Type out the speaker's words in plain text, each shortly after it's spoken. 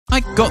I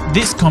got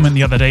this comment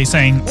the other day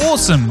saying,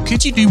 awesome,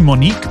 could you do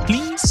Monique,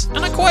 please?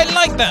 And I quite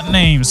like that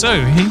name.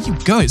 So here you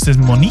go. It says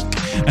Monique.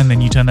 And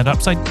then you turn that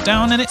upside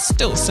down and it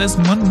still says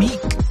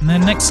Monique. And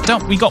then next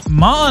up, we got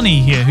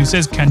Marnie here who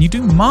says, can you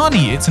do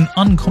Marnie? It's an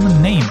uncommon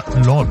name.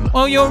 Lol.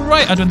 Well, you're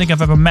right. I don't think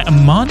I've ever met a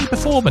Marnie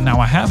before, but now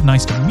I have.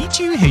 Nice to meet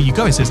you. Here you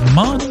go. It says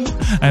Marnie.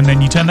 And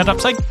then you turn that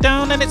upside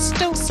down and it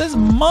still says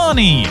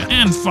Marnie.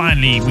 And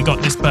finally, we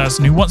got this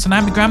person who wants an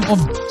ambigram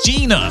of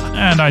Gina.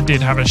 And I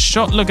did have a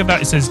shot look at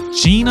that. It says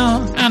Gina.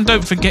 And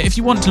don't forget, if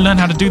you want to learn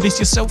how to do this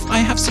yourself, I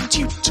have some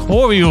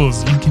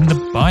tutorials. Link in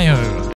the bio.